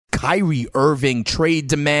Kyrie Irving trade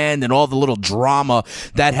demand and all the little drama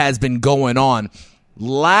that has been going on.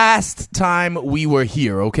 Last time we were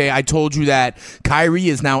here, okay, I told you that Kyrie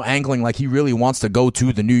is now angling like he really wants to go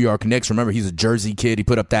to the New York Knicks. Remember, he's a Jersey kid. He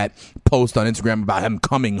put up that post on Instagram about him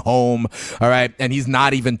coming home, all right, and he's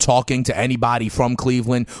not even talking to anybody from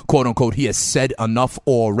Cleveland, quote unquote. He has said enough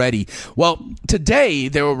already. Well, today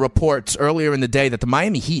there were reports earlier in the day that the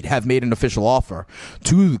Miami Heat have made an official offer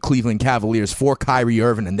to the Cleveland Cavaliers for Kyrie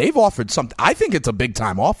Irving, and they've offered something. I think it's a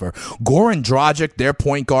big-time offer. Goran Dragic, their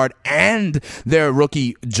point guard, and their rookie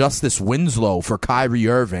Justice Winslow for Kyrie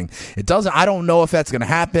Irving. I don't know if that's going to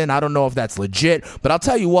happen. I don't know if that's legit, but I'll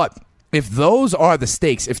tell you what. If those are the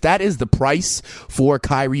stakes, if that is the price for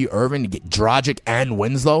Kyrie Irving to get Dragic and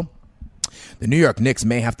Winslow, the New York Knicks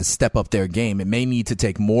may have to step up their game. It may need to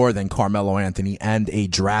take more than Carmelo Anthony and a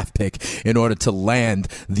draft pick in order to land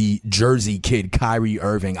the Jersey kid Kyrie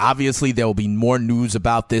Irving. Obviously, there will be more news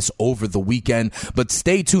about this over the weekend, but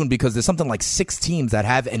stay tuned because there's something like 6 teams that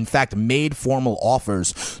have, in fact, made formal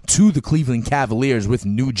offers to the Cleveland Cavaliers with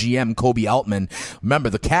new GM Kobe Altman.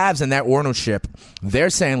 Remember, the Cavs and their ownership,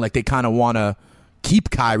 they're saying like they kind of want to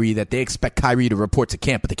keep Kyrie, that they expect Kyrie to report to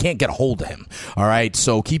camp, but they can't get a hold of him. All right,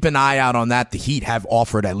 so keep an eye out on that. The Heat have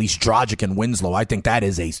offered at least Dragic and Winslow. I think that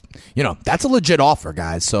is that's a legit offer,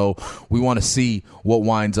 guys. So we want to see what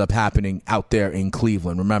winds up happening out there in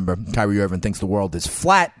Cleveland. Remember, Kyrie Irving thinks the world is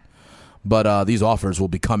flat, but these offers will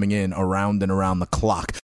be coming in around and around the clock.